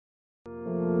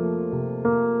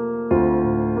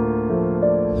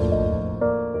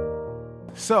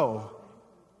So,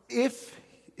 if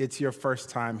it's your first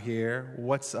time here,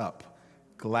 what's up?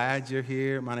 Glad you're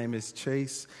here. My name is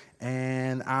Chase,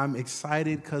 and I'm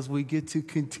excited because we get to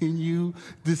continue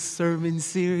this sermon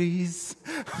series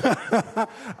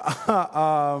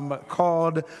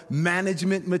called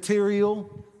Management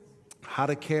Material, How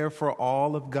to Care for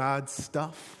All of God's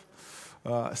Stuff.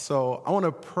 So I want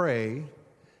to pray,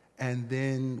 and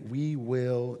then we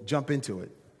will jump into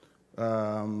it.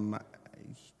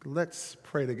 Let's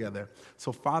pray together.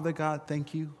 So, Father God,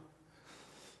 thank you.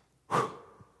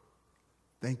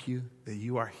 Thank you that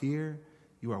you are here,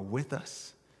 you are with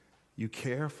us, you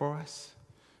care for us,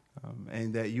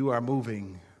 and that you are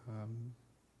moving,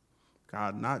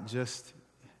 God, not just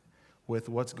with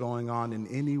what's going on in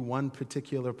any one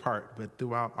particular part, but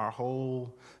throughout our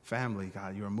whole family,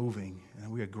 God, you are moving,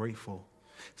 and we are grateful.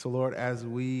 So, Lord, as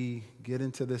we get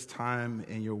into this time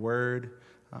in your word,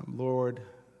 Lord,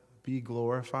 be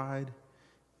glorified,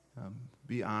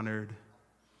 be honored.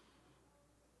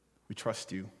 We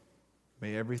trust you.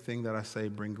 May everything that I say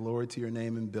bring glory to your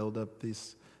name and build up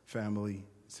this family.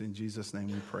 It's in Jesus' name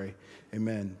we pray.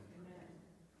 Amen.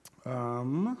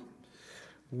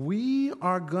 We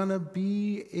are going to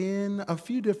be in a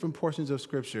few different portions of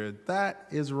Scripture. That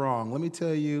is wrong. Let me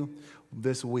tell you,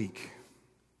 this week.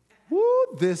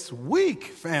 This week,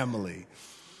 family.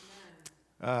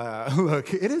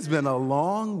 Look, it has been a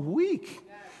long week.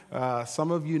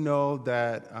 Some of you know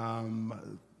that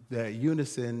that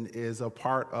Unison is a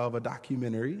part of a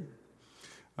documentary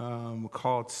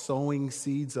called Sowing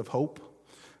Seeds of Hope.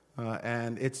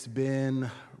 And it's been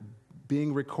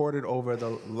being recorded over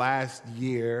the last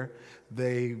year.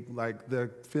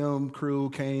 The film crew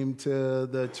came to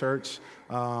the church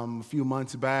a few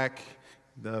months back.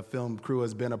 The film crew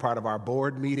has been a part of our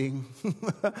board meeting,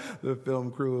 the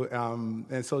film crew.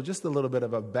 And so just a little bit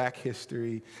of a back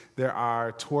history. There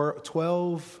are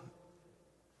 12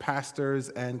 pastors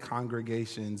and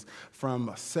congregations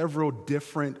from several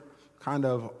different kind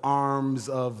of arms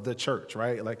of the church,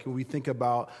 right? Like when we think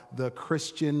about the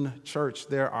Christian church,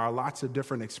 there are lots of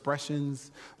different expressions,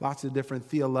 lots of different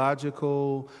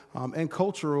theological and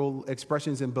cultural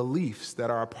expressions and beliefs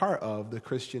that are a part of the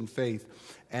Christian faith.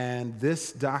 And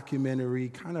this documentary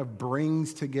kind of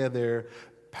brings together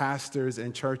pastors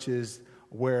and churches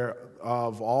where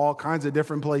of all kinds of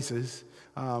different places.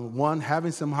 One,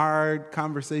 having some hard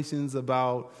conversations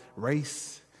about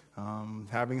race,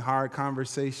 having hard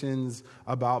conversations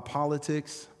about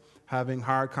politics, having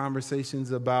hard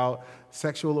conversations about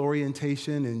sexual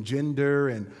orientation and gender.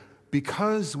 And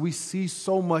because we see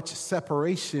so much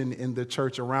separation in the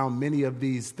church around many of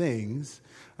these things,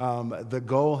 the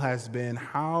goal has been,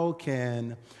 how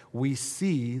can we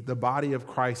see the body of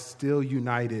Christ still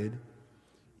united,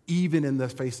 even in the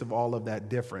face of all of that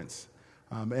difference?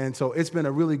 And so it's been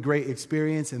a really great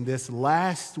experience. And this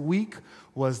last week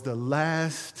was the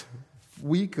last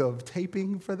week of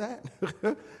taping for that.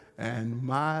 And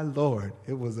my Lord,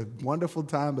 it was a wonderful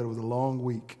time, but it was a long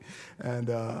week.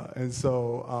 And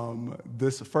so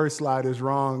this first slide is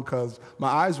wrong because my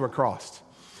eyes were crossed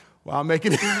while I'm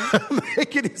making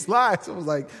these slides. I was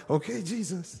like, okay,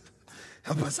 Jesus,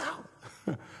 help us out.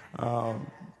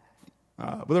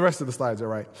 But the rest of the slides are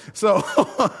right. So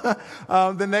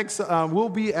the next, we'll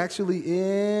be actually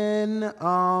in,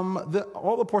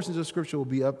 all the portions of Scripture will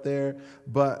be up there,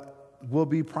 but we'll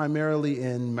be primarily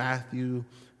in Matthew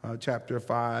chapter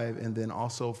 5 and then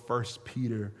also 1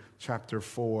 Peter chapter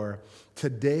 4.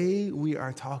 Today we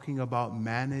are talking about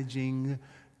managing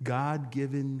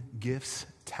God-given gifts,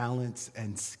 talents,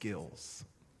 and skills.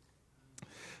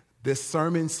 This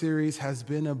sermon series has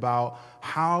been about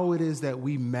how it is that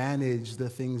we manage the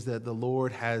things that the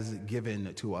Lord has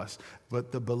given to us,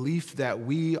 but the belief that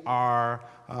we are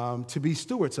to be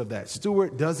stewards of that.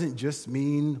 Steward doesn't just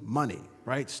mean money,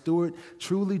 right? Steward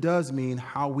truly does mean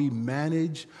how we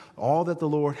manage all that the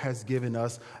Lord has given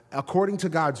us according to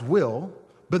God's will,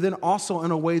 but then also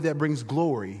in a way that brings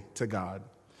glory to God.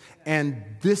 And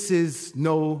this is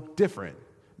no different.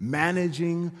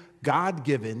 Managing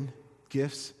God-given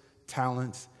gifts,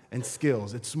 talents, and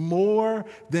skills. It's more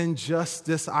than just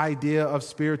this idea of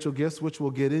spiritual gifts, which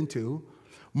we'll get into.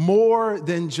 More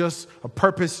than just a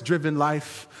purpose-driven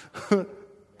life,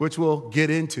 which we'll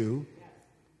get into.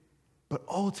 But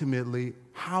ultimately,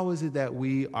 how is it that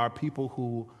we are people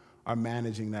who are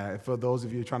managing that? For those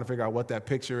of you trying to figure out what that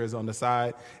picture is on the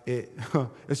side,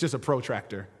 it's just a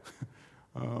protractor.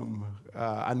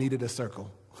 I needed a circle.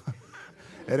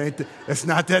 It's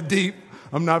not that deep.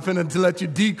 I'm not finna to let you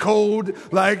decode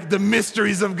like the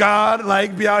mysteries of God,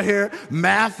 like be out here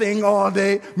mathing all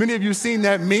day. Many of you seen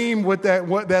that meme with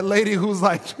that lady who's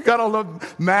like, she got all the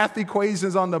math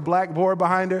equations on the blackboard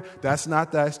behind her. That's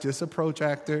it's just a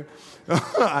protractor.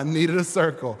 I needed a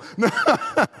circle.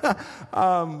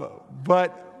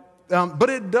 But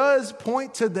it does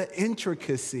point to the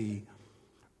intricacy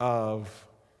of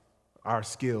our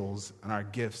skills and our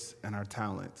gifts and our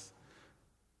talents.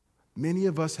 Many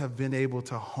of us have been able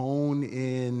to hone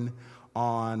in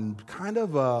on kind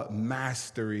of a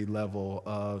mastery level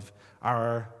of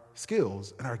our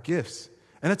skills and our gifts.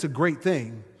 And it's a great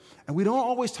thing. And we don't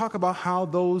always talk about how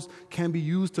those can be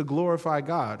used to glorify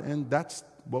God. And that's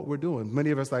what we're doing.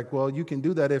 Many of us like, well, you can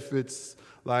do that if it's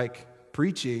like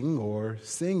preaching or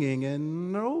singing.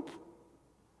 And nope.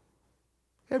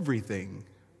 Everything. Amen.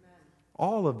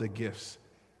 All of the gifts,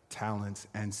 talents,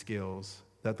 and skills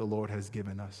that the Lord has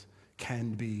given us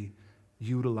can be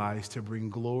utilized to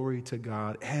bring glory to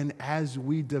God. And as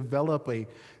we develop a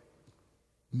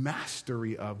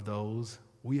mastery of those,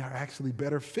 we are actually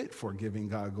better fit for giving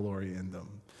God glory in them.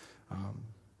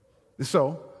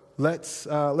 So let's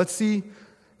see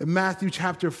in Matthew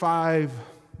chapter 5,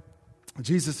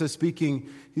 Jesus is speaking.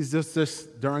 He's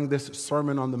just during this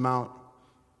Sermon on the Mount.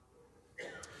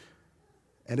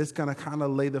 And it's going to kind of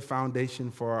lay the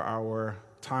foundation for our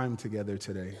time together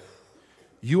today.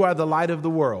 You are the light of the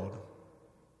world,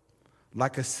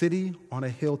 like a city on a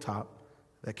hilltop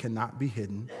that cannot be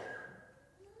hidden.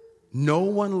 No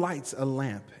one lights a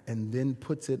lamp and then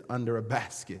puts it under a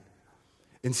basket.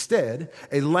 Instead,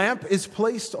 a lamp is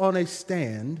placed on a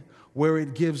stand where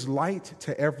it gives light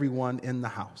to everyone in the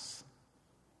house.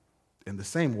 In the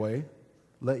same way,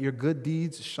 let your good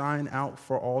deeds shine out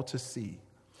for all to see,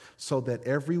 so that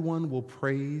everyone will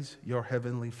praise your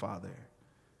heavenly Father.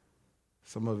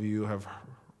 Some of you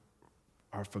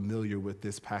are familiar with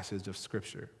this passage of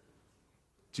Scripture.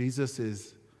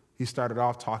 He started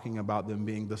off talking about them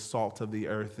being the salt of the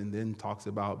earth and then talks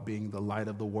about being the light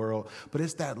of the world. But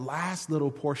it's that last little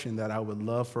portion that I would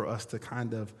love for us to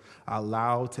kind of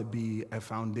allow to be a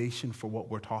foundation for what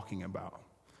we're talking about.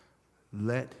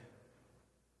 Let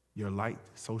your light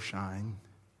so shine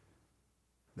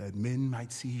that men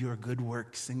might see your good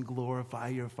works and glorify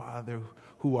your Father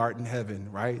who art in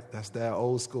heaven, right? That's that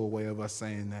old school way of us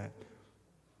saying that.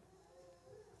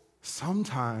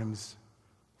 Sometimes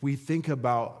we think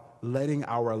about letting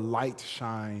our light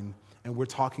shine, and we're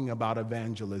talking about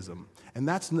evangelism. And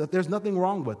there's nothing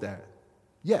wrong with that.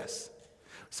 Yes.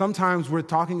 Sometimes we're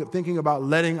thinking about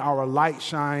letting our light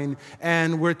shine,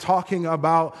 and we're talking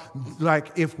about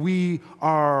like if we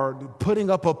are putting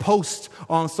up a post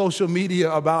on social media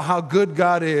about how good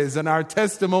God is and our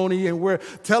testimony, and we're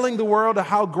telling the world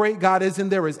how great God is,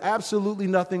 and there is absolutely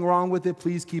nothing wrong with it.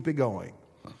 Please keep it going.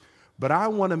 But I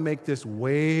want to make this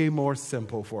way more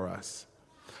simple for us,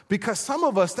 because some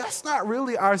of us, that's not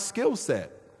really our skill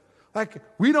set. Like,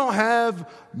 we don't have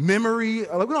memory, we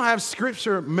don't have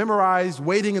scripture memorized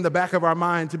waiting in the back of our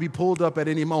mind to be pulled up at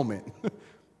any moment,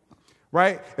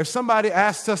 right? If somebody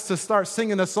asks us to start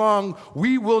singing a song,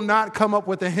 we will not come up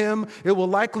with a hymn. It will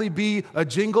likely be a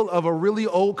jingle of a really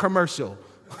old commercial.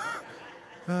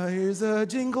 Here's a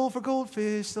jingle for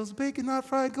goldfish, those bacon not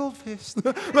fried goldfish.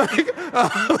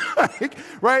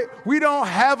 Right? We don't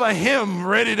have a hymn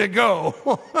ready to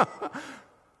go.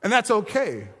 And that's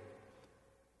okay.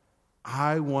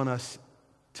 I want us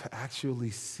to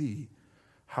actually see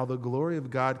how the glory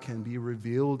of God can be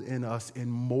revealed in us in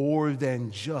more than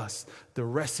just the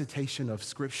recitation of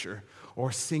Scripture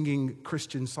or singing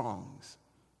Christian songs.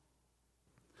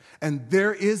 And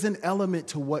there is an element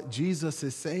to what Jesus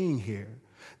is saying here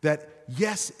that,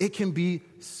 yes, it can be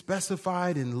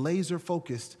specified and laser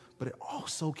focused, but it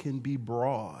also can be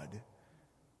broad.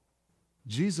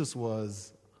 Jesus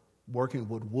was working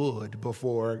with wood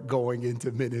before going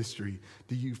into ministry.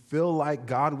 Do you feel like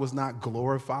God was not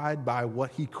glorified by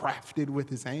what he crafted with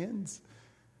his hands?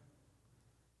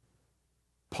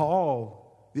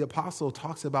 Paul, the apostle,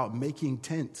 talks about making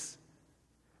tents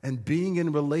and being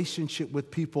in relationship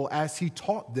with people as he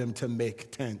taught them to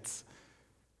make tents,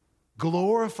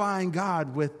 glorifying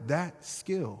God with that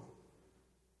skill.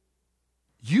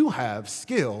 You have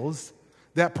skills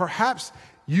that perhaps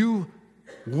you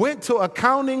went to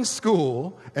accounting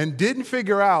school and didn't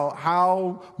figure out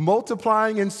how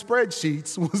multiplying in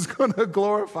spreadsheets was going to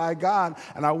glorify God.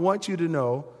 And I want you to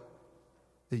know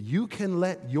that you can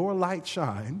let your light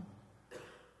shine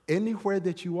anywhere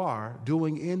that you are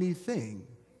doing anything,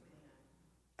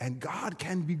 and God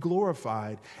can be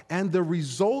glorified. And the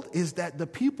result is that the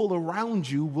people around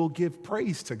you will give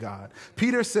praise to God.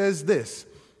 Peter says this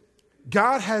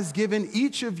God has given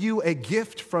each of you a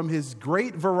gift from his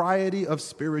great variety of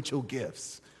spiritual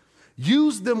gifts.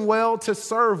 Use them well to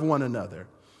serve one another.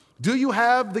 Do you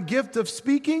have the gift of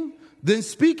speaking? Then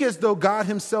speak as though God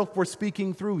himself were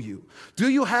speaking through you. Do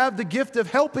you have the gift of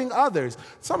helping others?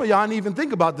 Some of y'all didn't even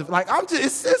think about this.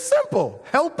 It's simple.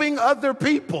 Helping other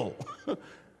people.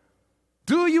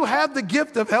 Do you have the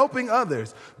gift of helping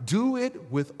others? Do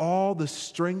it with all the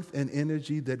strength and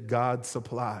energy that God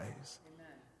supplies. Amen.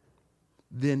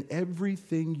 Then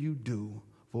everything you do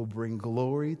will bring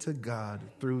glory to God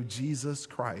through Jesus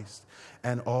Christ,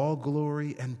 and all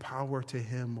glory and power to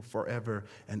him forever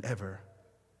and ever.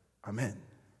 Amen.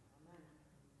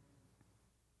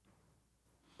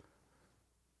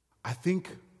 I think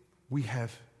we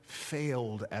have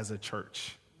failed as a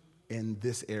church in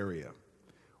this area.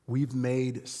 We've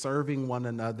made serving one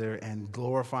another and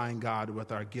glorifying God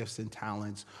with our gifts and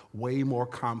talents way more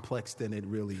complex than it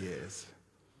really is.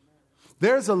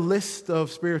 There's a list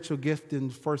of spiritual gifts in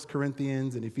 1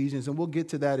 Corinthians and Ephesians, and we'll get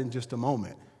to that in just a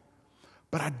moment.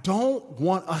 But I don't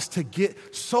want us to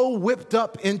get so whipped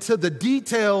up into the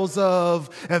details of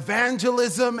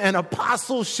evangelism and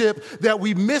apostleship that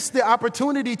we miss the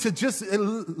opportunity to just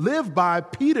live by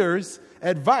Peter's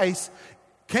advice.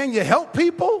 Can you help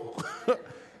people?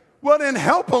 Well, then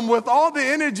help them with all the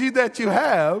energy that you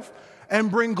have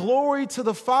and bring glory to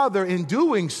the Father in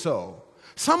doing so.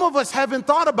 Some of us haven't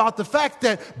thought about the fact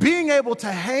that being able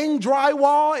to hang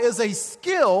drywall is a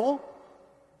skill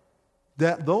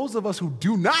that those of us who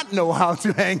do not know how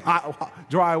to hang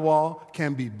drywall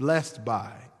can be blessed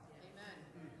by.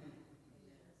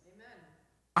 Amen.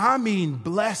 I mean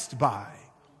blessed by.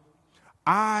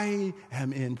 I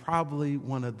am in probably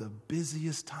one of the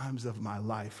busiest times of my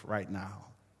life right now,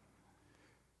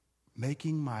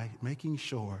 making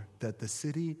sure that the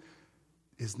city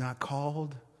is not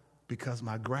called because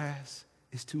my grass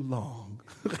is too long.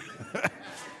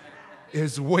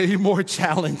 Is way more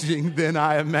challenging than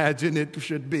I imagine it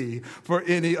should be for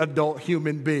any adult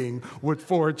human being with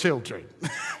 4 children.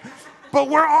 But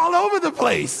we're all over the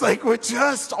place. We're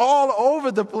just all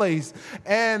over the place.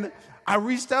 And I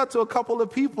reached out to a couple of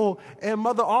people, and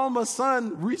Mother Alma's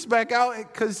son reached back out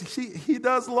because he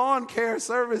does lawn care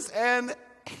service, and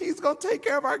he's going to take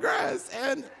care of our grass,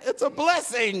 and it's a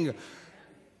blessing.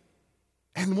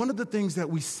 And one of the things that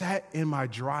we sat in my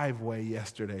driveway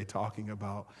yesterday talking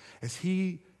about is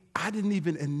I didn't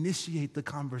even initiate the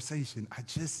conversation. I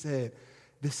just said,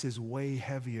 this is way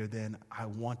heavier than I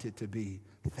want it to be.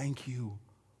 Thank you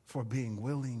for being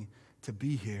willing to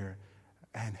be here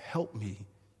and help me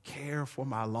care for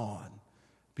my lawn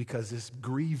because it's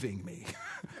grieving me.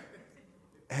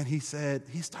 And he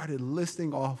started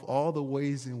listing off all the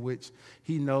ways in which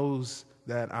he knows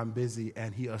that I'm busy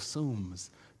and he assumes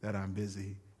that I'm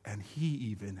busy, and he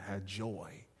even had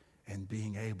joy in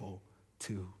being able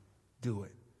to do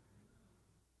it.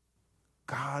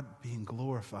 God being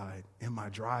glorified in my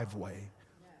driveway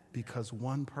because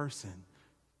one person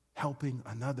helping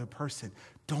another person.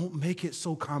 Don't make it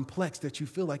so complex that you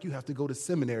feel like you have to go to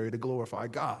seminary to glorify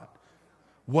God.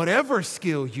 Whatever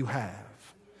skill you have,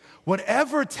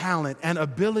 whatever talent and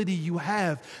ability you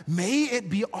have, may it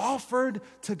be offered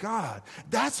to God.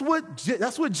 That's what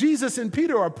Jesus and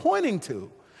Peter are pointing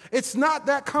to. It's not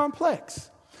that complex.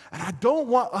 And I don't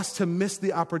want us to miss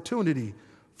the opportunity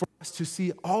for us to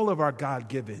see all of our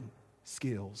God-given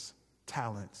skills,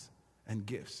 talents, and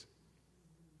gifts.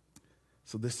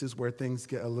 So this is where things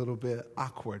get a little bit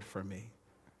awkward for me.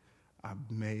 I've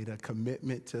made a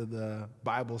commitment to the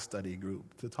Bible study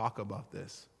group to talk about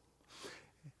this.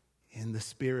 In the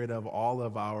spirit of all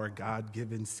of our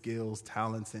God-given skills,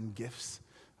 talents, and gifts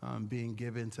being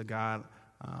given to God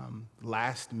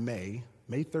last May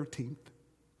 13th,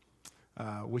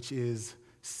 which is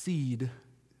seed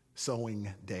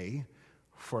sowing day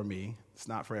for me. It's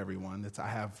not for everyone. I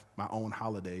have my own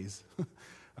holidays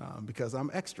because I'm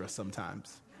extra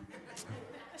sometimes.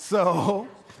 So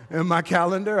in my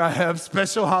calendar, I have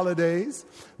special holidays.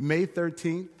 May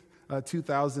 13th.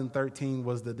 2013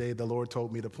 was the day the Lord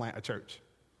told me to plant a church.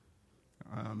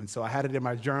 And so I had it in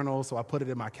my journal, so I put it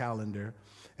in my calendar.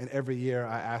 And every year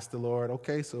I ask the Lord,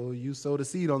 okay, so you sow the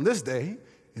seed on this day.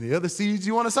 Any other seeds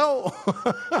you want to sow?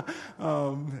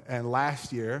 And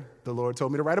last year, the Lord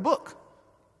told me to write a book.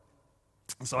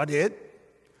 So I did.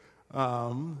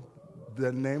 The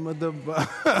name of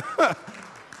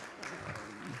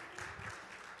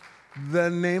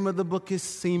the book is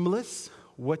Seamless: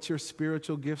 What Your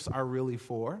Spiritual Gifts Are Really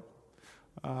For.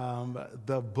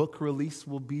 The book release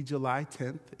will be July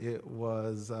 10th. It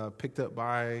was picked up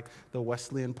by the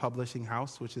Wesleyan Publishing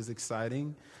House, which is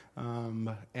exciting.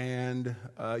 And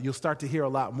you'll start to hear a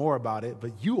lot more about it,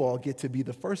 but you all get to be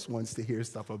the first ones to hear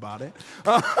stuff about it.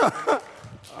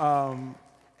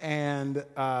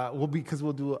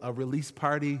 We'll do a release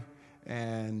party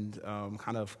and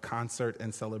kind of concert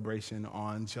and celebration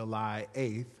on July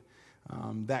 8th.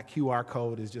 That QR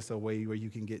code is just a way where you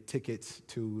can get tickets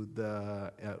to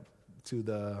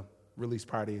the release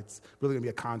party. It's really going to be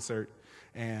a concert,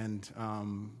 and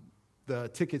the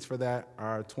tickets for that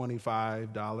are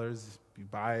 $25. If you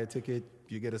buy a ticket,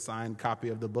 you get a signed copy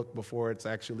of the book before it's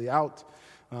actually out,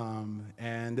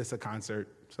 and it's a concert.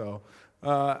 So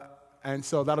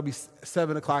that'll be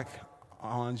 7 o'clock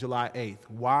on July 8th.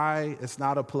 Why? It's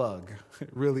not a plug. It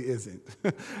really isn't.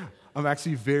 I'm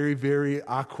actually very, very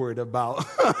awkward about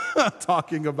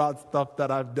talking about stuff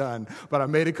that I've done. But I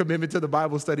made a commitment to the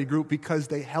Bible study group because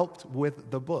they helped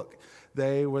with the book.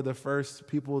 They were the first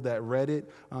people that read it.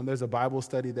 There's a Bible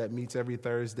study that meets every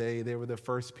Thursday. They were the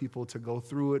first people to go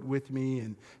through it with me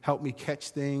and help me catch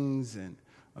things.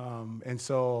 And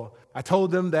so I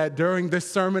told them that during this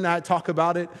sermon I'd talk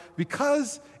about it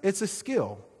because it's a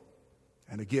skill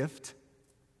and a gift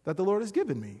that the Lord has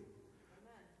given me.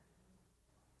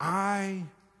 I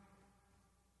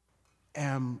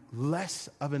am less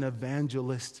of an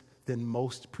evangelist than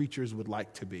most preachers would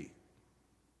like to be.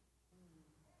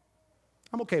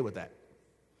 I'm okay with that.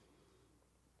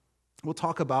 We'll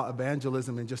talk about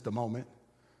evangelism in just a moment.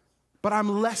 But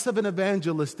I'm less of an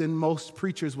evangelist than most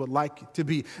preachers would like to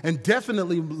be, and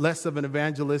definitely less of an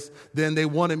evangelist than they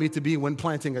wanted me to be when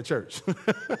planting a church.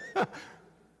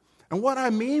 And what I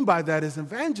mean by that is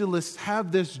evangelists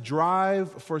have this drive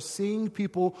for seeing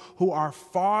people who are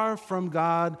far from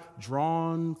God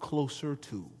drawn closer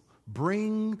to,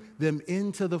 bring them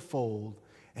into the fold,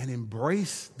 and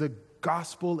embrace the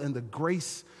gospel and the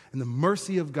grace and the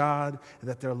mercy of God, and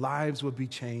that their lives would be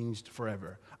changed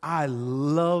forever. I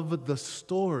love the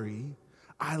story.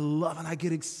 And I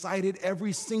get excited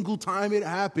every single time it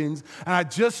happens, and I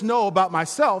just know about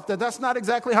myself that that's not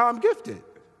exactly how I'm gifted.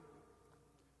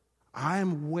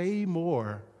 I'm way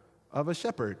more of a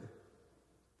shepherd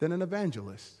than an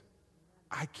evangelist.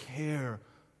 I care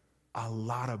a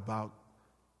lot about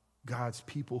God's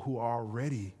people who are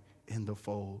already in the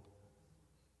fold.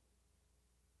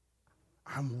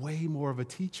 I'm way more of a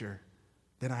teacher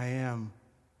than I am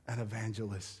an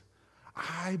evangelist.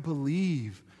 I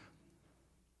believe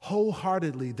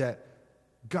wholeheartedly that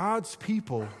God's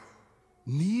people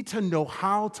need to know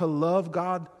how to love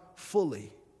God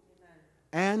fully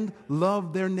and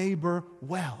love their neighbor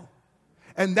well.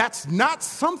 And that's not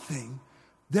something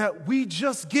that we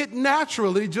just get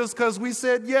naturally just because we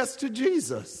said yes to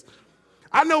Jesus.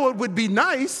 I know it would be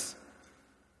nice,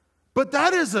 but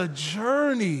that is a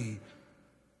journey.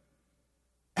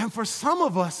 And for some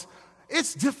of us,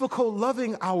 it's difficult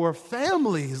loving our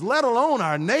families, let alone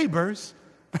our neighbors,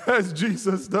 as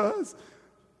Jesus does.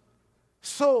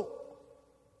 So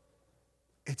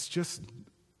it's just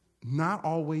not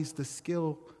always the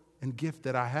skill and gift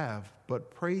that I have,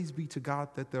 but praise be to God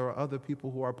that there are other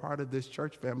people who are part of this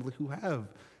church family who have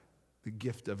the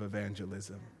gift of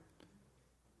evangelism.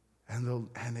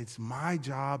 And it's my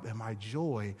job and my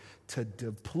joy to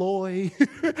deploy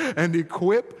and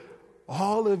equip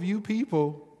all of you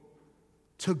people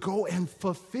to go and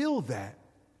fulfill that.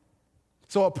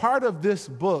 So a part of this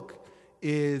book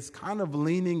is kind of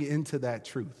leaning into that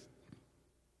truth,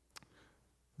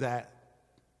 that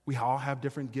we all have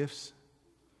different gifts.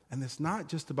 And it's not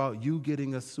just about you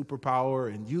getting a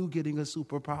superpower and you getting a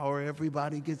superpower.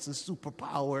 Everybody gets a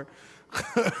superpower.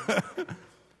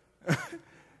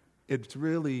 It's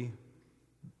really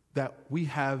that we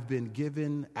have been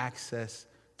given access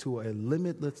to a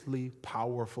limitlessly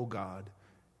powerful God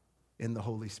in the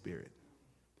Holy Spirit.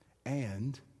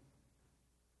 And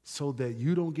so that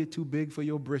you don't get too big for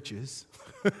your britches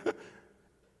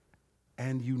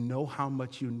and you know how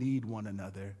much you need one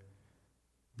another,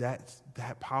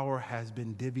 that power has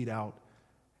been divvied out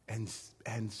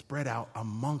and spread out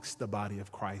amongst the body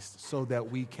of Christ so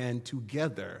that we can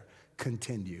together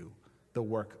continue the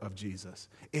work of Jesus.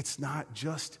 It's not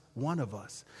just one of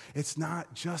us. It's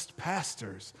not just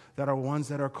pastors that are ones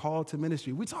that are called to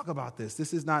ministry. We talk about this.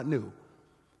 This is not new.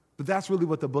 But that's really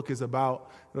what the book is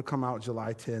about. It'll come out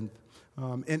July 10th.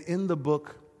 And in the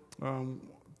book,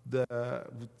 the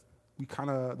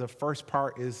first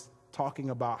part is talking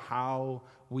about how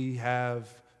we have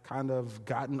kind of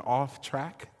gotten off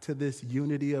track to this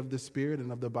unity of the Spirit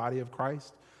and of the body of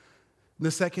Christ. And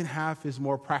the second half is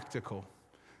more practical.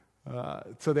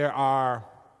 So there are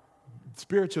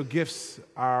spiritual gifts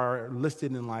are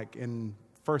listed in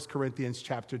 1 Corinthians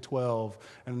chapter 12.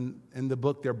 And in the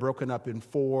book, they're broken up in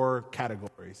 4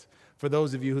 categories. For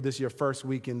those of you who this is your first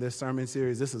week in this sermon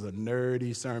series, this is a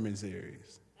nerdy sermon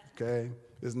series, okay?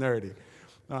 It's nerdy.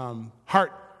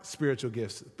 Heart spiritual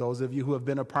gifts. Those of you who have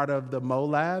been a part of the Mo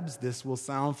Labs, this will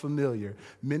sound familiar.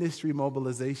 Ministry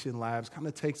Mobilization Labs kind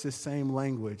of takes the same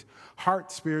language.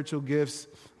 Heart spiritual gifts,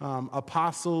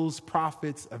 apostles,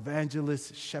 prophets,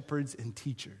 evangelists, shepherds, and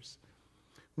teachers.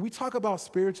 When we talk about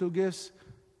spiritual gifts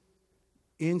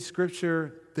in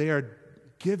Scripture, they are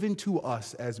given to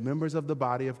us as members of the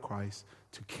body of Christ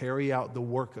to carry out the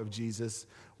work of Jesus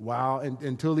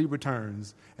until he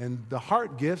returns. And the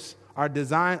heart gifts are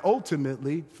designed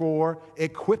ultimately for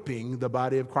equipping the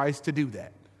body of Christ to do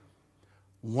that.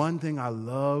 One thing I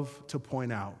love to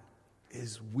point out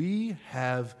is we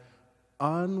have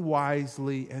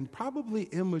unwisely and probably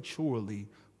immaturely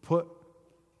put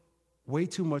way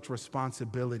too much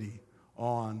responsibility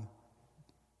on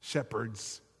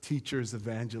shepherds, teachers,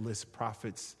 evangelists,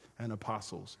 prophets, and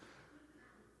apostles.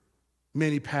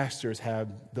 Many pastors have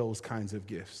those kinds of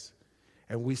gifts.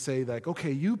 And we say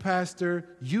okay, you pastor,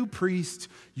 you priest,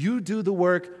 you do the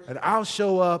work, and I'll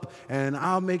show up and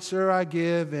I'll make sure I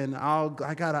give, and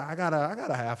I got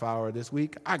a half hour this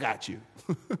week. I got you.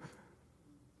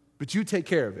 But you take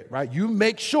care of it, right? You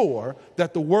make sure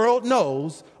that the world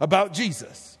knows about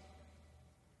Jesus,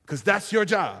 because that's your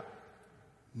job.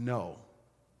 No.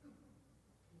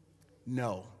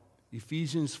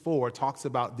 Ephesians 4 talks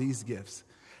about these gifts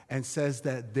and says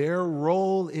that their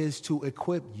role is to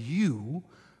equip you,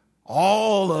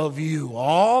 all of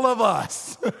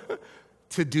us,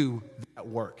 to do that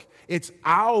work. It's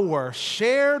our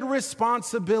shared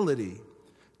responsibility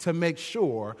to make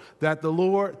sure that the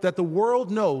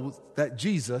world knows that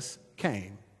Jesus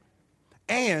came.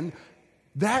 And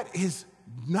that is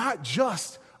not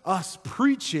just us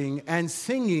preaching and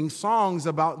singing songs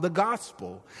about the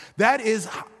gospel. That is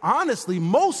honestly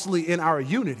mostly in our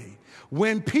unity.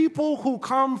 When people who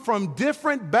come from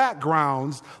different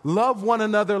backgrounds love one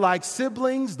another like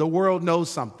siblings, the world knows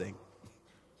something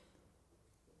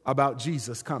about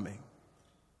Jesus coming.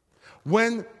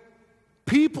 When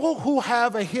people who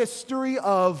have a history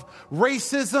of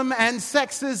racism and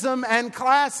sexism and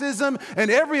classism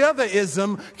and every other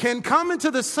ism can come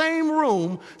into the same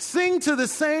room, sing to the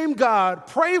same God,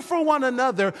 pray for one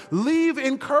another, leave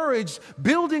encouraged,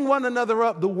 building one another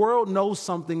up, the world knows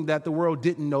something that the world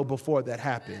didn't know before that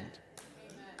happened.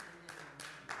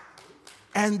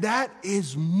 And that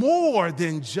is more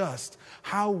than just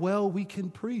how well we can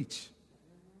preach.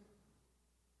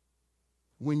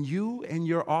 When you and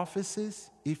your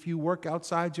offices, if you work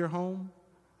outside your home,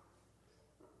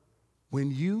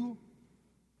 when you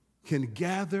can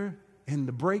gather in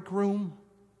the break room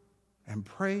and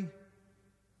pray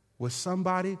with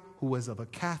somebody who is of a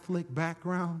Catholic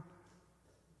background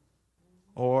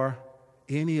or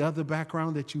any other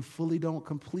background that you fully don't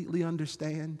completely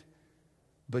understand,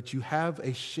 but you have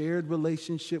a shared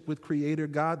relationship with Creator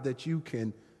God that you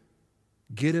can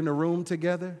get in a room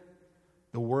together,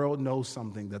 the world knows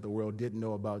something that the world didn't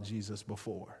know about Jesus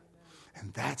before.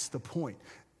 And that's the point.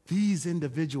 These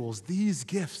individuals, these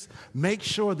gifts, make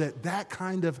sure that that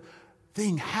kind of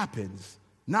thing happens,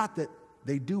 not that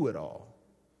they do it all.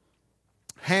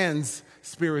 Hands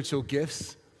spiritual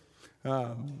gifts,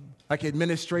 like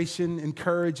administration,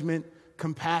 encouragement,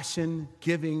 compassion,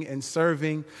 giving, and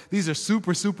serving. These are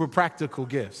super, super practical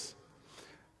gifts.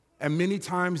 And many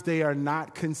times they are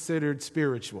not considered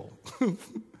spiritual.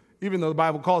 Even though the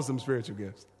Bible calls them spiritual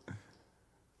gifts.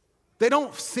 They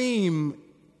don't seem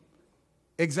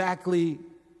exactly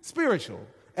spiritual.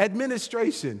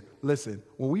 Administration. Listen,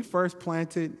 when we first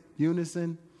planted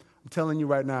Unison, I'm telling you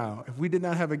right now, if we did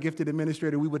not have a gifted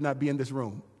administrator, we would not be in this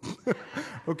room.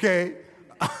 Okay?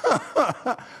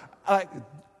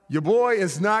 Your boy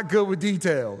is not good with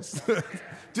details.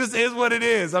 Just is what it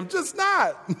is. I'm just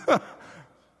not.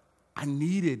 I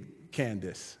needed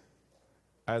Candace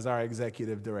as our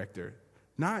executive director.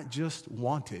 Not just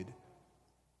wanted.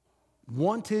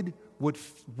 Wanted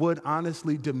would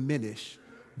honestly diminish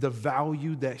the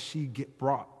value that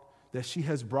she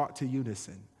has brought to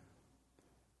Unison.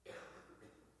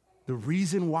 The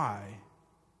reason why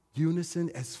Unison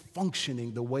is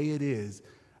functioning the way it is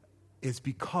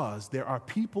because there are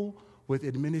people with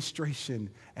administration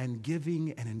and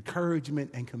giving and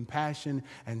encouragement and compassion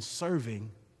and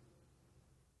serving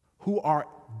who are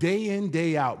day in,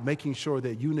 day out, making sure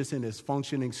that Unison is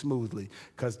functioning smoothly.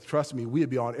 Because trust me, we'd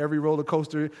be on every roller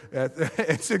coaster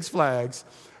at Six Flags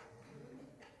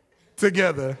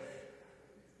together,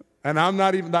 And I'm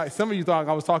not even, like, some of you thought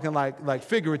I was talking like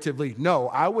figuratively. No,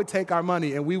 I would take our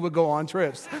money and we would go on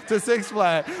trips to Six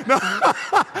Flags. No,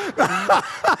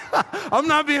 I'm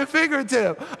not being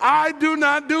figurative. I do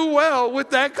not do well with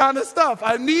that kind of stuff.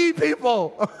 I need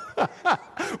people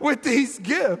with these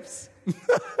gifts.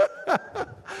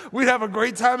 We'd have a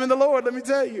great time in the Lord, let me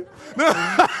tell you.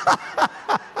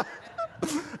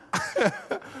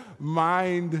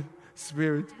 Mind,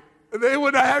 spirit. They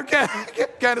would not have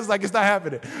Candace like, it's not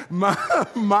happening.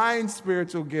 Mind,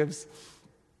 spiritual gifts.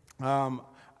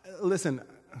 Listen,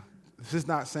 this is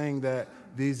not saying that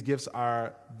these gifts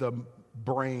are the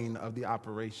brain of the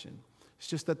operation. It's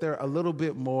just that they're a little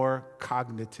bit more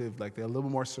cognitive, like they're a little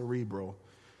more cerebral.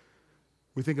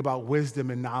 We think about wisdom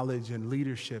and knowledge and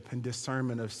leadership and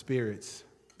discernment of spirits.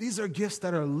 These are gifts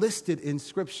that are listed in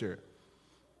Scripture.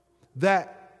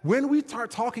 That when we start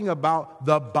talking about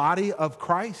the body of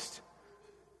Christ,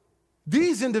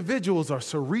 these individuals are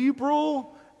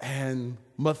cerebral and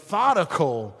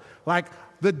methodical,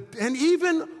 and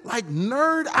even like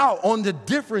nerd out on the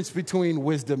difference between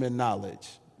wisdom and knowledge.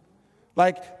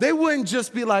 Like they wouldn't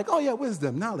just be like, oh yeah,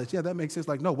 wisdom, knowledge, yeah, that makes sense.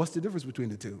 Like, no, what's the difference between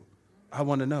the two? I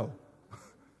want to know.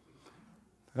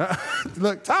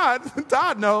 Look,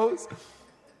 Todd knows.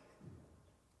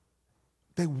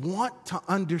 They want to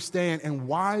understand. And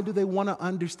why do they want to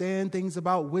understand things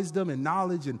about wisdom and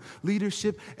knowledge and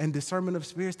leadership and discernment of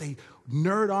spirits? They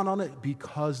nerd on it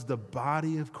because the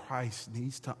body of Christ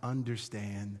needs to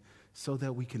understand so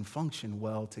that we can function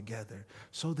well together,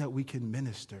 so that we can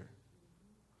minister.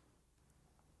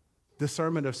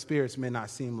 Discernment of spirits may not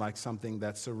seem like something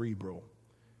that's cerebral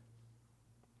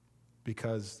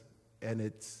because at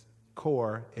its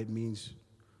core, it means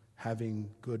having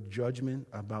good judgment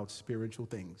about spiritual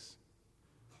things,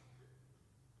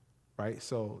 right?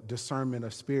 So discernment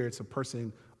of spirits, a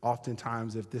person,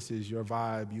 oftentimes, if this is your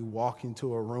vibe, you walk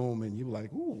into a room and you're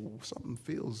like, ooh, something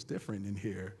feels different in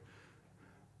here.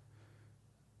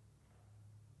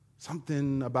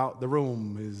 Something about the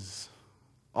room is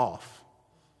off.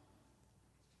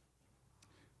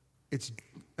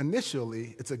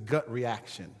 Initially, it's a gut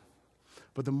reaction.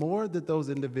 But the more that those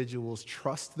individuals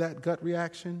trust that gut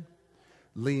reaction,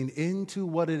 lean into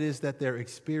what it is that they're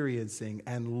experiencing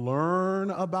and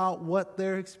learn about what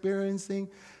they're experiencing,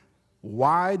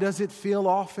 why does it feel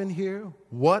off in here?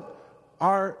 What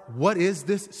is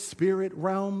this spirit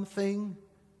realm thing?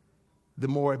 The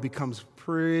more it becomes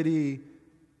pretty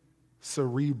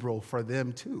cerebral for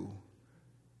them too.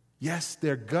 Yes,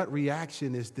 their gut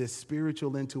reaction is this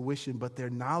spiritual intuition, but their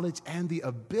knowledge and the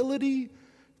ability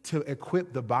to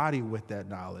equip the body with that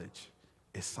knowledge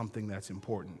is something that's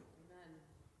important.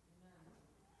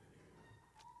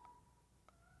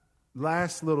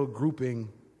 Last little grouping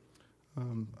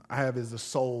I have is the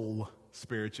soul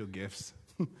spiritual gifts.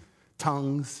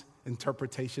 Tongues,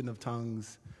 interpretation of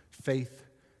tongues, faith,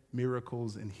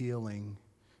 miracles, and healing.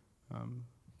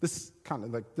 This kind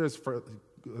of like, there's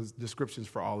descriptions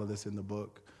for all of this in the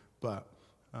book, but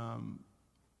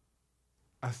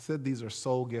I said these are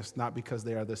soul gifts not because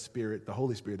they are the Spirit. The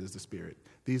Holy Spirit is the Spirit.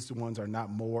 These ones are not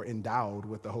more endowed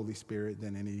with the Holy Spirit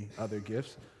than any other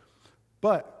gifts.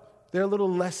 But they're a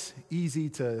little less easy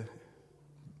to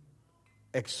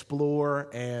explore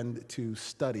and to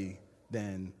study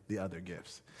than the other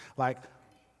gifts. Like,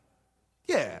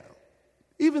 yeah,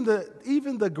 even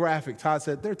the graphic, Todd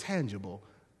said, they're tangible.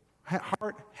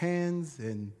 Heart, hands,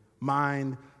 and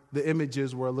mind. The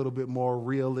images were a little bit more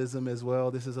realism as well.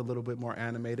 This is a little bit more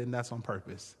animated, and that's on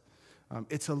purpose.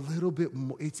 It's a little bit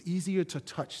more, it's easier to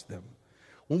touch them.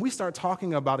 When we start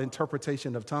talking about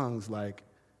interpretation of tongues,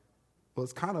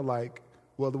 it's kind of like,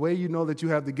 the way you know that you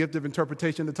have the gift of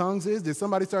interpretation of tongues is, did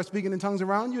somebody start speaking in tongues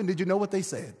around you, and did you know what they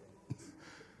said?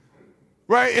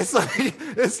 Right? It's like,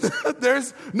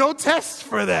 there's no test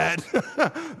for that.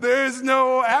 There's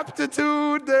no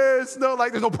aptitude. There's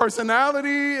no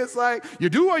personality. It's like you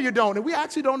do or you don't. And we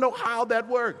actually don't know how that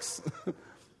works.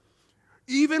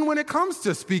 Even when it comes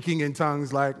to speaking in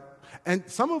tongues, and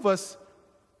some of us,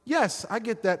 yes, I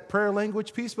get that prayer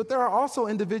language piece, but there are also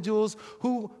individuals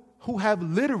who have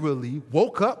literally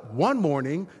woke up one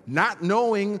morning not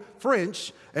knowing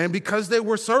French, and because they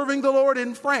were serving the Lord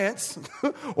in France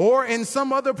or in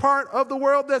some other part of the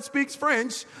world that speaks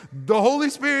French, the Holy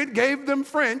Spirit gave them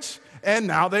French, and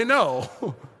now they know.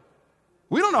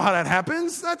 We don't know how that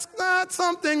happens. That's not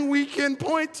something we can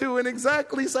point to and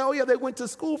exactly say, oh yeah, they went to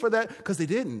school for that, because they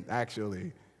didn't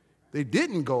actually. They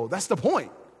didn't go. That's the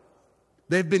point.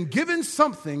 They've been given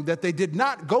something that they did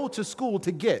not go to school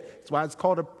to get. That's why it's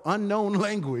called an unknown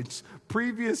language,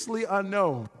 previously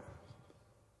unknown.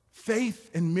 Faith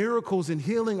and miracles and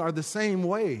healing are the same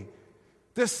way.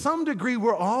 There's some degree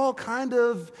we're all kind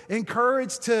of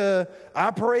encouraged to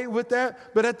operate with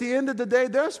that. But at the end of the day,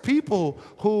 there's people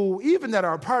who, even that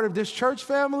are a part of this church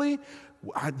family,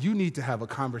 you need to have a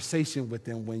conversation with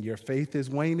them when your faith is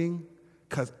waning.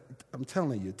 Because I'm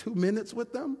telling you, 2 minutes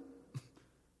with them,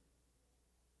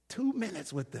 2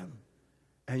 minutes with them,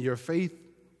 and your faith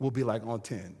will be like on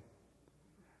 10.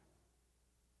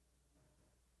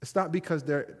 It's not because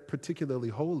they're particularly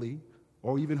holy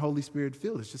or even Holy Spirit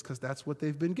filled. It's just because that's what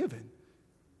they've been given.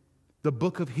 The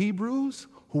book of Hebrews,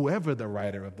 whoever the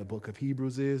writer of the book of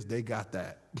Hebrews is, they got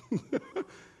that.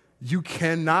 You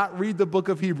cannot read the book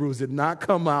of Hebrews and not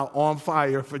come out on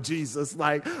fire for Jesus.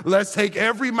 Like, let's take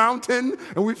every mountain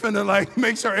and we finna like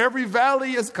make sure every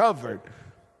valley is covered.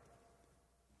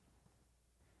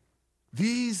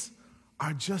 These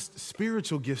are just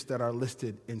spiritual gifts that are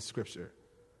listed in Scripture.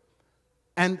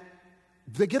 And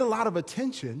they get a lot of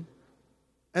attention,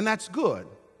 and that's good.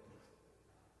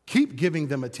 Keep giving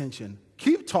them attention.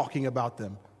 Keep talking about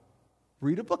them.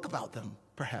 Read a book about them,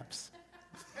 perhaps.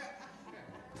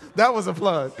 That was a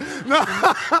plug. No,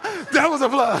 that was a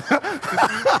plug.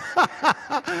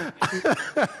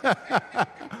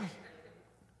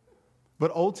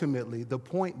 But ultimately, the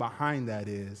point behind that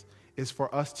is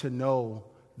for us to know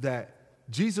that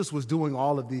Jesus was doing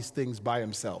all of these things by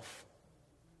himself.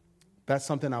 That's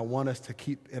something I want us to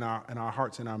keep in our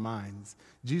hearts and our minds.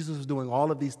 Jesus was doing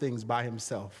all of these things by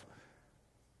himself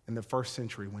in the first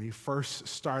century when he first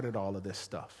started all of this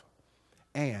stuff.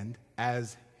 And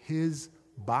as his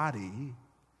body,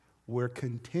 we're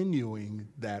continuing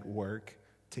that work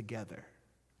together.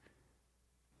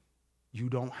 You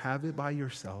don't have it by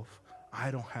yourself. I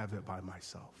don't have it by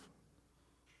myself.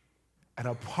 And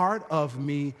a part of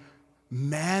me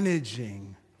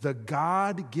managing the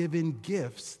God-given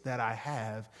gifts that I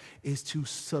have is to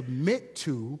submit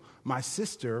to my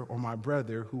sister or my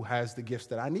brother who has the gifts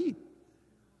that I need.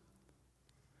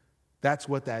 That's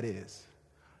what that is.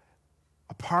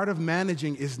 A part of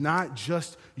managing is not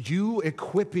just you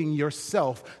equipping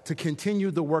yourself to continue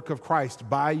the work of Christ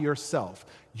by yourself.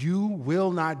 You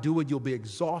will not do it. You'll be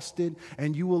exhausted,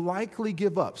 and you will likely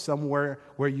give up somewhere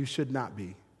where you should not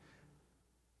be.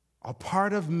 A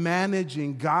part of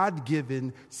managing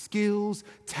God-given skills,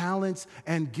 talents,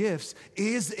 and gifts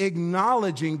is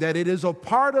acknowledging that it is a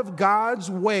part of God's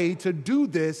way to do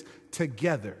this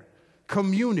together.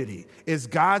 Community is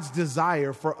God's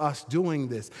desire for us doing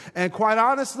this. And quite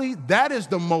honestly, that is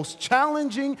the most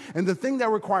challenging and the thing that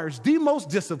requires the most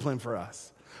discipline for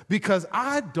us. Because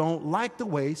I don't like the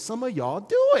way some of y'all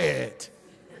do it.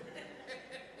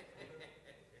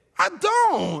 I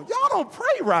don't. Y'all don't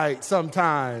pray right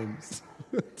sometimes.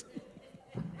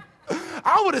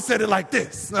 I would have said it like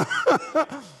this.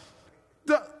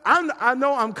 I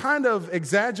know I'm kind of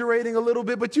exaggerating a little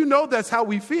bit, but you know that's how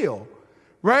we feel,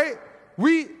 right?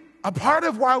 A part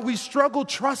of why we struggle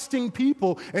trusting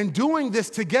people and doing this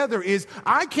together is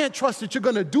I can't trust that you're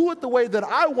going to do it the way that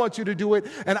I want you to do it,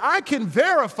 and I can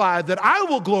verify that I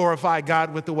will glorify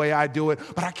God with the way I do it,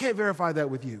 but I can't verify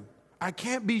that with you. I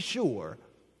can't be sure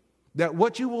that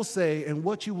what you will say and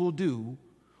what you will do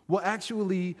will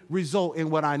actually result in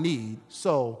what I need.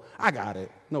 So I got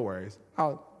it. No worries.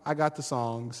 I got the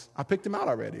songs. I picked them out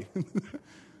already.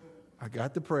 I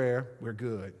got the prayer. We're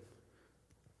good.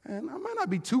 And I might not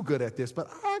be too good at this, but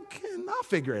I'll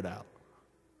figure it out.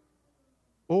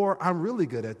 Or I'm really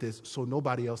good at this, so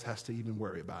nobody else has to even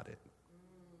worry about it.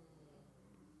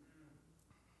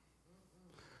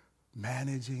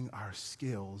 Managing our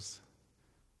skills,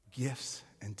 gifts,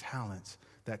 and talents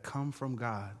that come from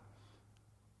God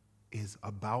is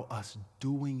about us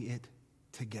doing it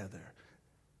together.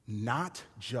 Not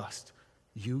just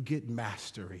you get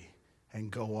mastery and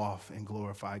go off and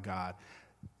glorify God.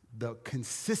 The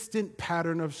consistent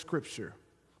pattern of Scripture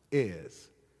is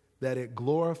that it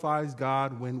glorifies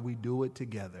God when we do it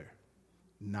together,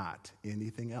 not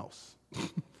anything else.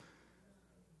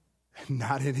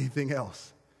 Not anything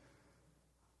else.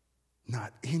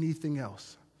 Not anything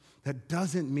else. That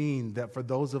doesn't mean that for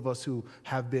those of us who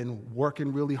have been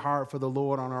working really hard for the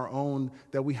Lord on our own,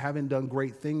 that we haven't done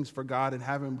great things for God and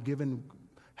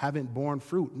haven't borne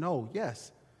fruit. No,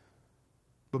 yes.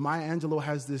 But Maya Angelou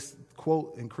has this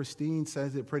quote, and Christine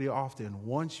says it pretty often.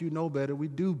 Once you know better, we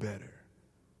do better.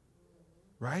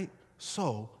 Right?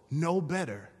 So, know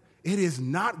better. It is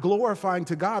not glorifying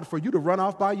to God for you to run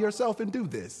off by yourself and do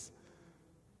this.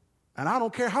 And I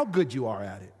don't care how good you are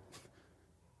at it.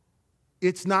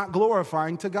 It's not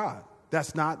glorifying to God.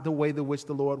 That's not the way in which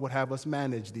the Lord would have us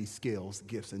manage these skills,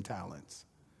 gifts, and talents.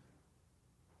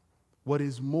 What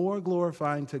is more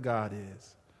glorifying to God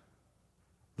is,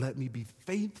 let me be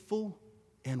faithful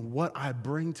in what I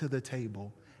bring to the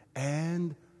table,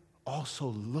 and also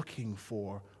looking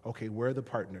for, okay, where are the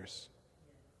partners?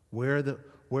 Where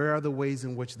are the ways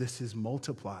in which this is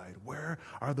multiplied? Where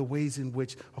are the ways in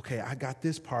which, okay, I got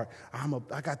this part,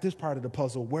 I got this part of the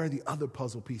puzzle, where are the other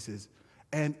puzzle pieces?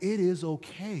 And it is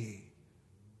okay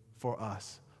for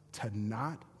us to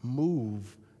not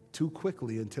move too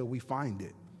quickly until we find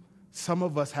it. Some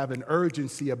of us have an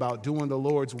urgency about doing the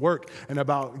Lord's work and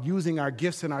about using our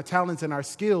gifts and our talents and our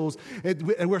skills.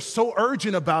 And we're so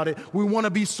urgent about it. We want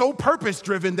to be so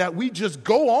purpose-driven that we just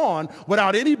go on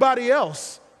without anybody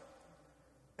else.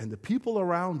 And the people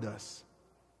around us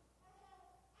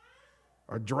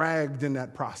are dragged in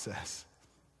that process.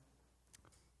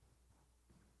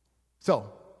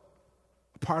 So,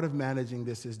 part of managing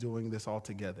this is doing this all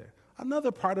together.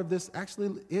 Another part of this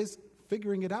actually is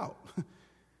figuring it out.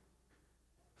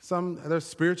 There's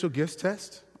spiritual gifts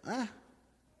tests.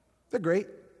 They're great.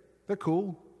 They're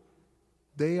cool.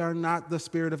 They are not the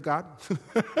Spirit of God.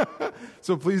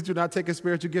 So please do not take a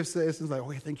spiritual gifts test. It's like,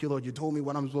 oh, thank you, Lord. You told me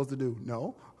what I'm supposed to do.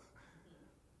 No.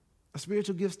 A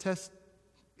spiritual gifts test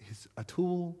is a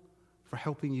tool for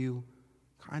helping you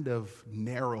kind of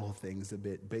narrow things a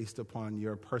bit based upon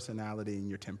your personality and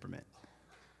your temperament.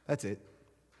 That's it.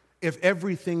 If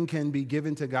everything can be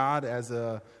given to God as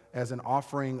an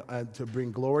offering to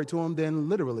bring glory to Him, then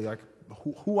literally, like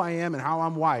who I am and how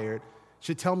I'm wired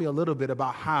should tell me a little bit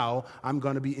about how I'm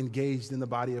going to be engaged in the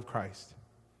body of Christ.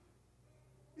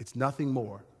 It's nothing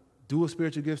more. Do a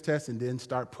spiritual gifts test and then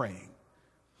start praying.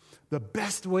 The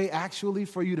best way actually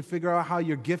for you to figure out how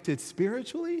you're gifted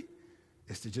spiritually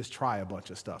is to just try a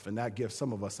bunch of stuff, and that gives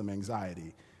some of us some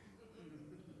anxiety.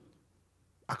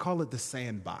 I call it the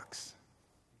sandbox.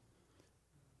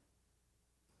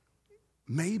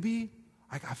 Maybe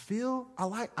I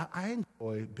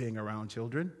enjoy being around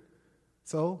children.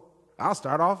 So I'll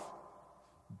start off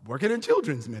working in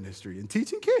children's ministry and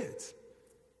teaching kids.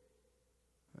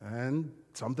 And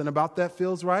something about that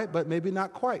feels right, but maybe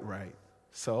not quite right.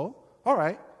 So, all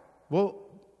right. Well,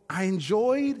 I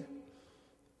enjoyed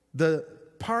the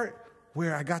part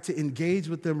where I got to engage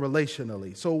with them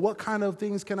relationally. So what kind of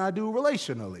things can I do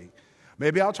relationally?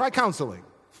 Maybe I'll try counseling.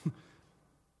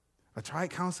 I tried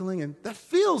counseling, and that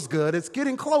feels good. It's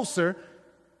getting closer.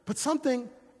 But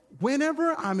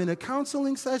whenever I'm in a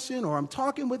counseling session or I'm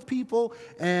talking with people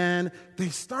and they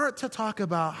start to talk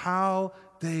about how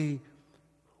they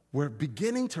were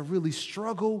beginning to really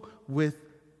struggle with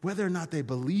whether or not they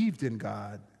believed in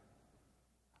God,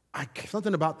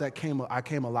 something about that I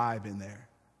came alive in there.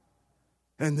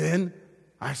 And then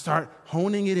I start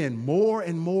honing it in more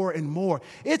and more and more.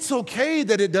 It's okay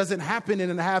that it doesn't happen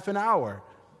in a half an hour.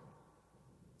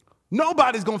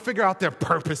 Nobody's going to figure out their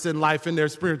purpose in life and their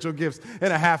spiritual gifts in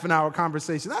a half an hour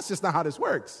conversation. That's just not how this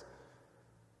works.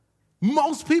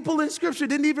 Most people in Scripture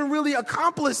didn't even really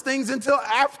accomplish things until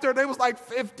after they was like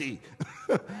 50.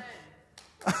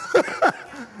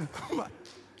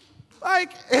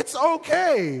 Like, it's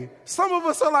okay. Some of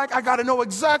us are like, I got to know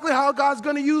exactly how God's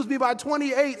going to use me by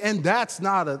 28, and that's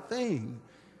not a thing.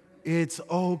 It's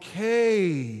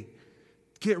okay.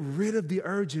 Get rid of the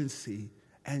urgency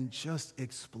and just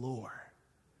explore.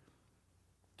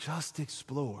 Just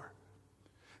explore.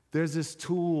 There's this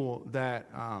tool that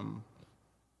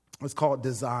it's called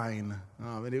Design,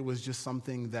 and it was just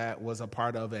something that was a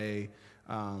part of a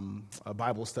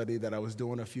Bible study that I was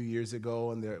doing a few years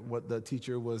ago, and what the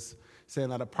teacher was saying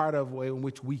that a part of the way in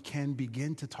which we can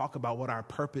begin to talk about what our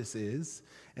purpose is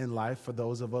in life for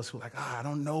those of us who are like, I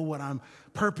don't know what I'm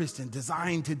purposed and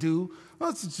designed to do. Well,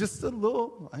 it's just a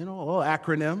little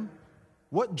acronym.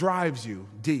 What drives you?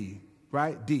 D,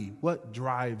 right? D. What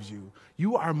drives you?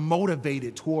 You are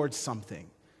motivated towards something.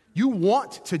 You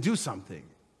want to do something.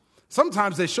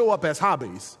 Sometimes they show up as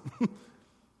hobbies.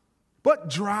 What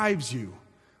drives you?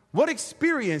 What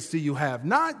experience do you have?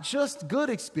 Not just good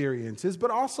experiences,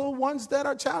 but also ones that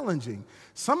are challenging.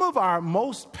 Some of our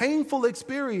most painful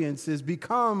experiences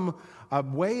become a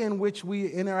way in which we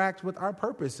interact with our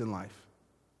purpose in life.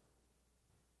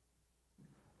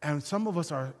 And some of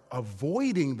us are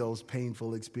avoiding those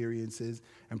painful experiences,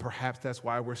 and perhaps that's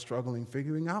why we're struggling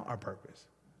figuring out our purpose.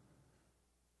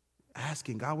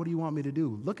 Asking, God, what do you want me to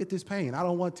do? Look at this pain. I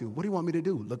don't want to. What do you want me to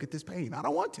do? Look at this pain. I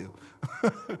don't want to.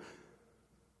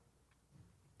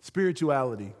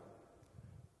 Spirituality.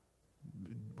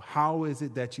 How is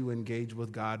it that you engage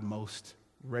with God most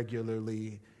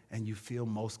regularly and you feel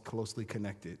most closely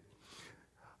connected?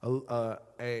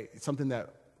 Something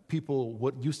that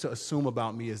people used to assume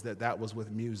about me is that was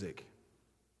with music.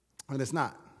 And it's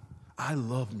not. I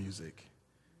love music.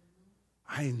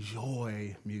 I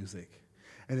enjoy music.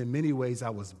 And in many ways, I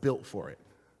was built for it.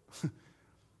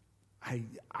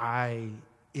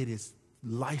 it is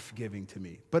life-giving to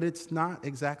me. But it's not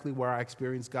exactly where I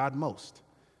experience God most.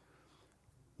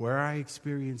 Where I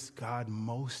experience God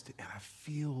most and I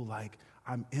feel like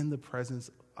I'm in the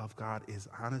presence of God is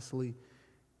honestly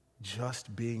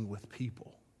just being with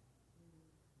people.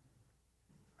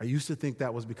 I used to think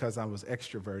that was because I was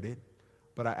extroverted,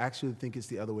 but I actually think it's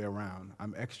the other way around.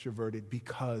 I'm extroverted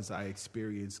because I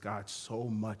experience God so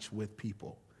much with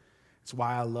people. It's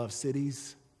why I love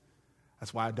cities.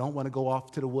 That's why I don't want to go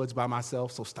off to the woods by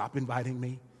myself, so stop inviting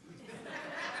me.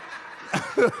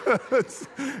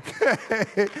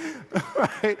 Okay.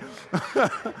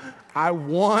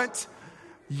 Right.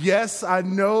 Yes, I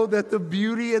know that the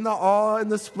beauty and the awe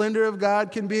and the splendor of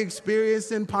God can be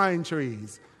experienced in pine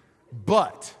trees.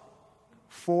 But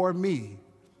for me,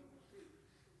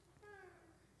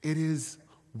 it is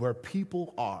where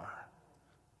people are.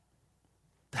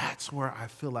 That's where I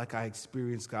feel like I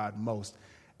experience God most.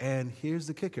 And here's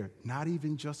the kicker, not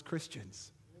even just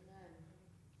Christians.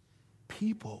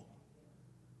 People,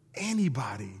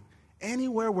 anybody,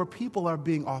 anywhere where people are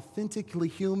being authentically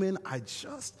human, I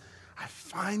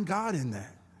find God in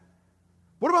that.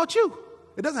 What about you?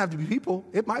 It doesn't have to be people.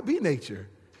 It might be nature.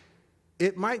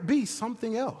 It might be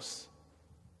something else.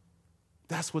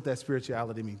 That's what that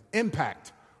spirituality means.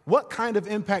 Impact. What kind of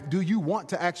impact do you want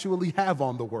to actually have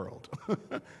on the world?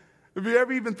 Have you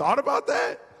ever even thought about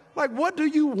that? Like, what do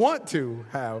you want to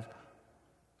have?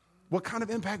 What kind of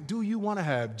impact do you want to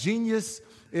have? Genius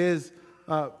is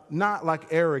not like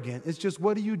arrogant. It's just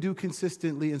what do you do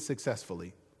consistently and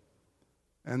successfully?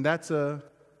 And that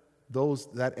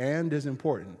and is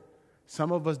important.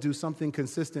 Some of us do something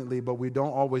consistently, but we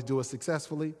don't always do it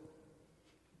successfully.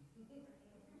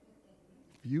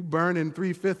 You burn in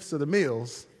 3/5 of the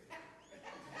meals.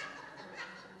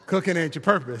 Cooking ain't your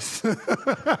purpose.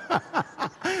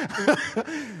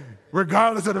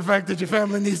 Regardless of the fact that your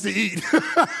family needs to eat.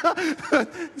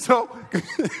 So,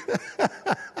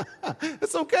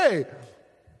 it's okay.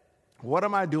 What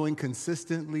am I doing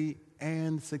consistently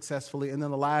and successfully? And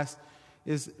then the last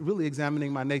is really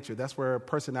examining my nature. That's where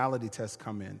personality tests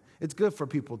come in. It's good for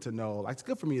people to know, like it's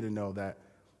good for me to know that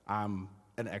I'm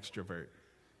an extrovert.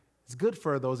 It's good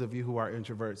for those of you who are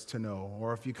introverts to know,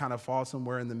 or if you kind of fall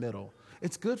somewhere in the middle.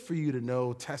 It's good for you to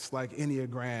know tests like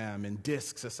Enneagram and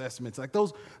DISC assessments. Like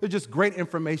those are just great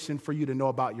information for you to know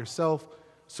about yourself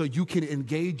so you can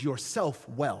engage yourself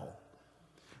well.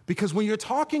 Because when you're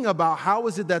talking about how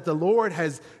is it that the Lord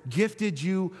has gifted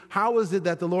you, how is it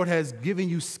that the Lord has given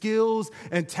you skills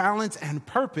and talents and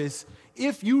purpose,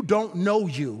 if you don't know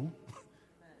you,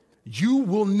 you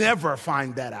will never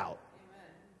find that out.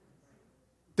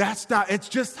 It's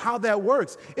just how that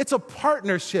works. It's a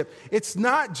partnership. It's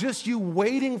not just you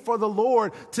waiting for the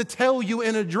Lord to tell you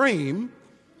in a dream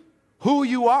who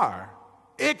you are.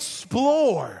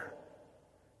 Explore.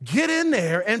 Get in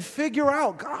there and figure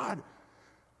out, God,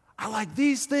 I like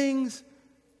these things.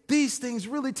 These things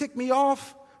really tick me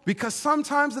off because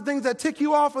sometimes the things that tick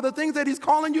you off are the things that He's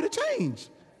calling you to change.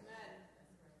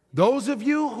 Those of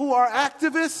you who are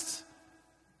activists,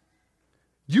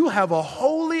 you have a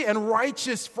holy and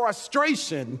righteous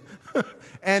frustration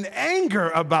and anger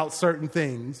about certain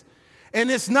things.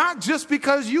 And it's not just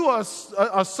because you are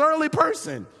a surly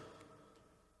person.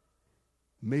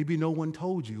 Maybe no one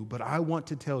told you, but I want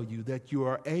to tell you that you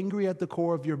are angry at the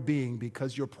core of your being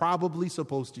because you're probably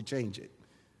supposed to change it,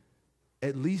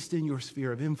 at least in your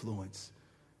sphere of influence.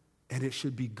 And it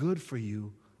should be good for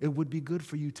you. It would be good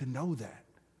for you to know that.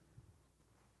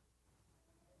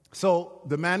 So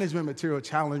the management material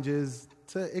challenge is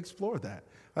to explore that.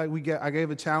 I gave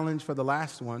a challenge for the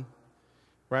last one,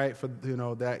 right? For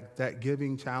that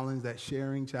giving challenge, that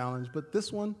sharing challenge. But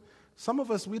this one, some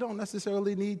of us, we don't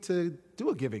necessarily need to do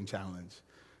a giving challenge.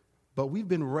 But we've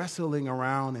been wrestling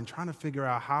around and trying to figure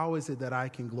out how is it that I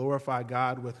can glorify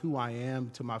God with who I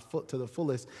am to the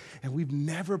fullest. And we've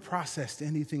never processed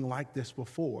anything like this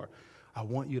before. I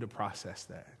want you to process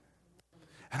that.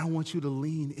 And I want you to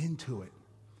lean into it.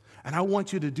 And I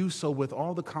want you to do so with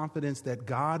all the confidence that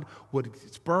God would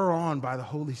spur on by the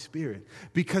Holy Spirit.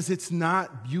 Because it's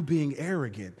not you being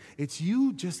arrogant. It's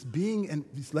you just being and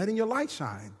just letting your light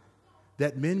shine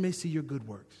that men may see your good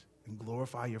works and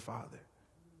glorify your Father.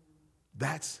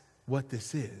 That's what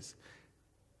this is.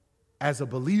 As a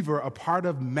believer, a part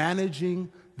of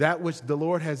managing that which the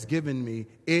Lord has given me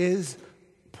is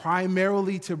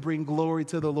primarily to bring glory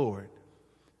to the Lord.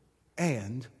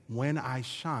 And when I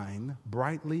shine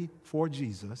brightly for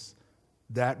Jesus,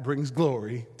 that brings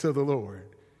glory to the Lord.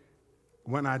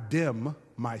 When I dim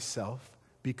myself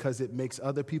because it makes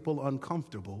other people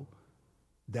uncomfortable,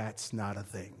 that's not a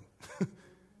thing.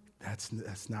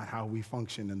 That's not how we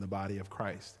function in the body of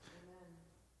Christ.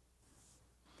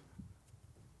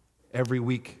 Every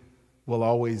week, we'll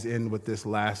always end with this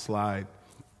last slide,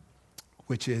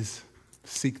 which is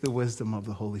seek the wisdom of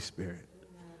the Holy Spirit.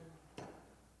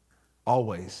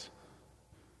 Always.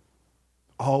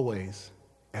 Always.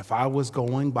 If I was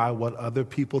going by what other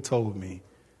people told me,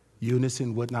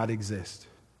 unison would not exist.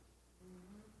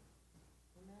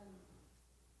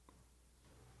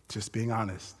 Just being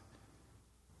honest.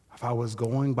 If I was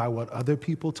going by what other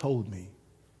people told me,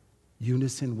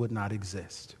 unison would not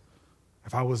exist.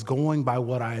 If I was going by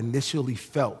what I initially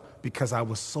felt because I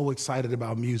was so excited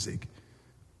about music,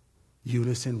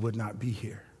 unison would not be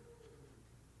here.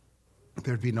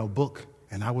 There'd be no book,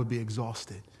 and I would be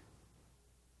exhausted.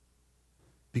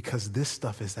 Because this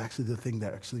stuff is actually the thing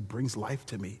that actually brings life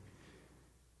to me.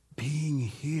 Being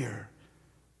here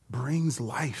brings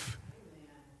life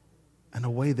in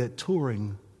a way that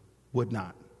touring would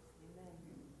not.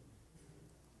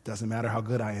 Doesn't matter how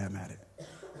good I am at it.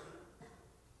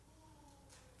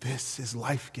 This is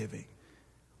life-giving.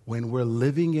 When we're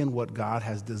living in what God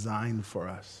has designed for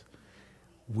us,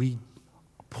 we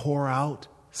pour out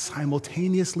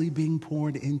simultaneously being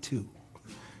poured into.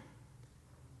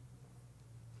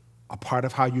 A part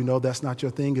of how you know that's not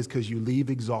your thing is because you leave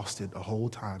exhausted the whole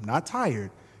time. Not tired,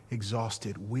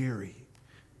 exhausted, weary.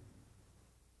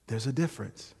 There's a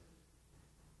difference.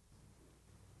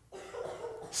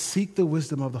 Seek the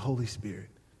wisdom of the Holy Spirit.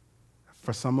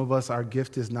 For some of us, our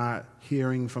gift is not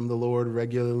hearing from the Lord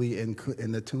regularly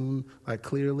in the tune, like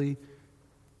clearly.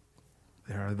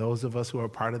 There are those of us who are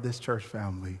part of this church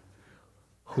family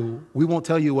who we won't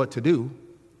tell you what to do,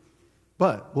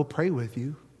 but we'll pray with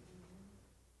you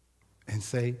and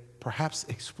say, perhaps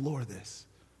explore this.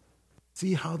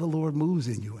 See how the Lord moves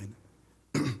in you. And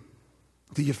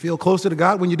do you feel closer to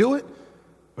God when you do it?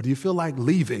 Or do you feel like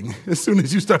leaving as soon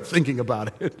as you start thinking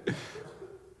about it?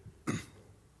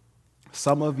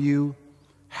 Some of you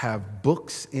have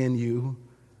books in you,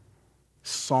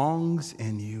 songs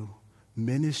in you,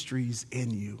 ministries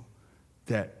in you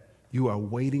that you are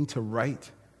waiting to write,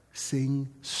 sing,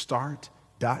 start, ...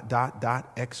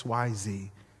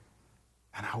 XYZ.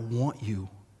 And I want you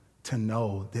to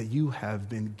know that you have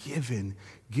been given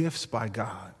gifts by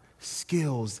God,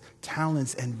 skills,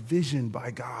 talents, and vision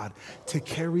by God to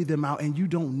carry them out. And you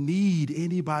don't need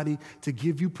anybody to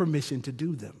give you permission to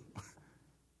do them.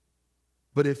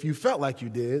 But if you felt like you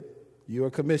did, you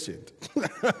are commissioned.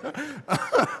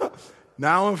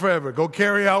 Now and forever, go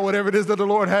carry out whatever it is that the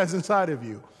Lord has inside of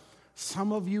you.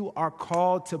 Some of you are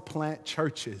called to plant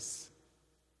churches.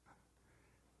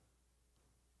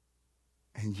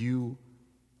 And you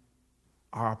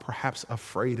are perhaps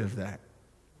afraid of that.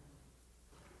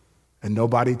 And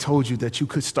nobody told you that you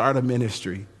could start a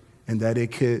ministry and that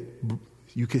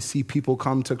you could see people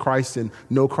come to Christ and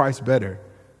know Christ better.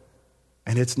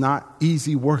 And it's not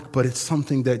easy work, but it's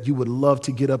something that you would love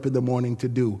to get up in the morning to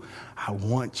do. I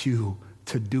want you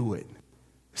to do it.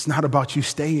 It's not about you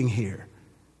staying here.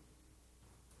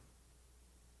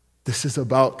 This is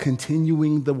about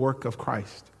continuing the work of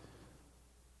Christ.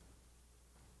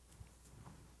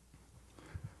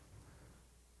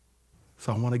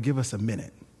 So I want to give us a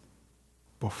minute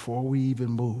before we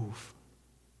even move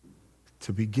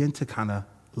to begin to kind of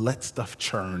let stuff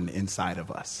churn inside of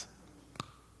us.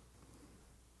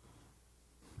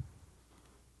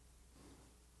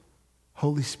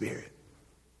 Holy Spirit,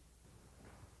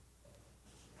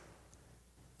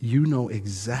 you know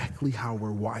exactly how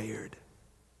we're wired.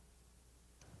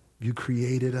 You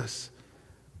created us.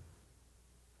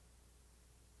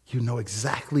 You know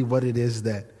exactly what it is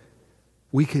that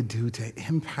we could do to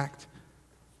impact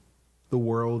the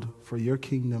world for your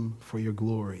kingdom, for your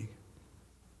glory.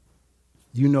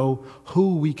 You know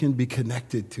who we can be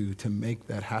connected to make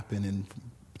that happen and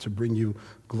to bring you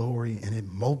glory and it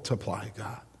multiply,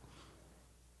 God.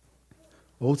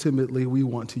 Ultimately, we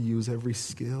want to use every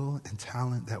skill and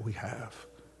talent that we have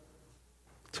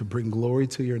to bring glory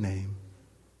to your name.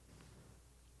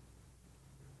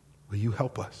 Will you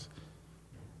help us?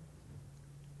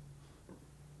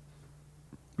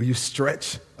 Will you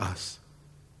stretch us?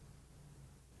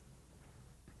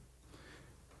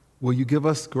 Will you give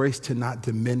us grace to not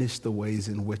diminish the ways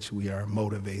in which we are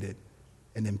motivated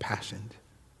and impassioned?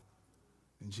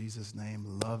 In Jesus'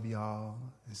 name, love y'all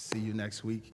and see you next week.